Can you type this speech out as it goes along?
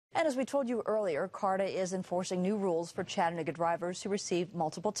And as we told you earlier, CARTA is enforcing new rules for Chattanooga drivers who receive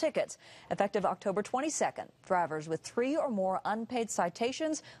multiple tickets. Effective October 22nd, drivers with 3 or more unpaid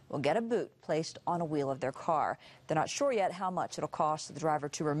citations will get a boot placed on a wheel of their car. They're not sure yet how much it'll cost the driver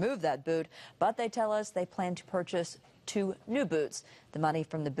to remove that boot, but they tell us they plan to purchase 2 new boots. The money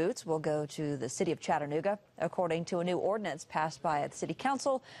from the boots will go to the city of Chattanooga. According to a new ordinance passed by the city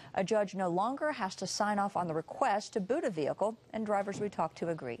council, a judge no longer has to sign off on the request to boot a vehicle, and drivers we talked to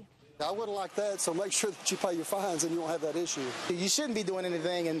agree. I wouldn't like that, so make sure that you pay your fines and you won't have that issue. You shouldn't be doing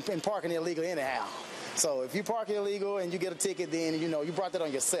anything and parking illegal anyhow. So if you park illegal and you get a ticket, then you brought that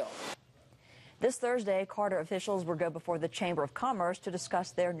on yourself. This Thursday, CARTA officials will go before the Chamber of Commerce to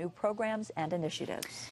discuss their new programs and initiatives.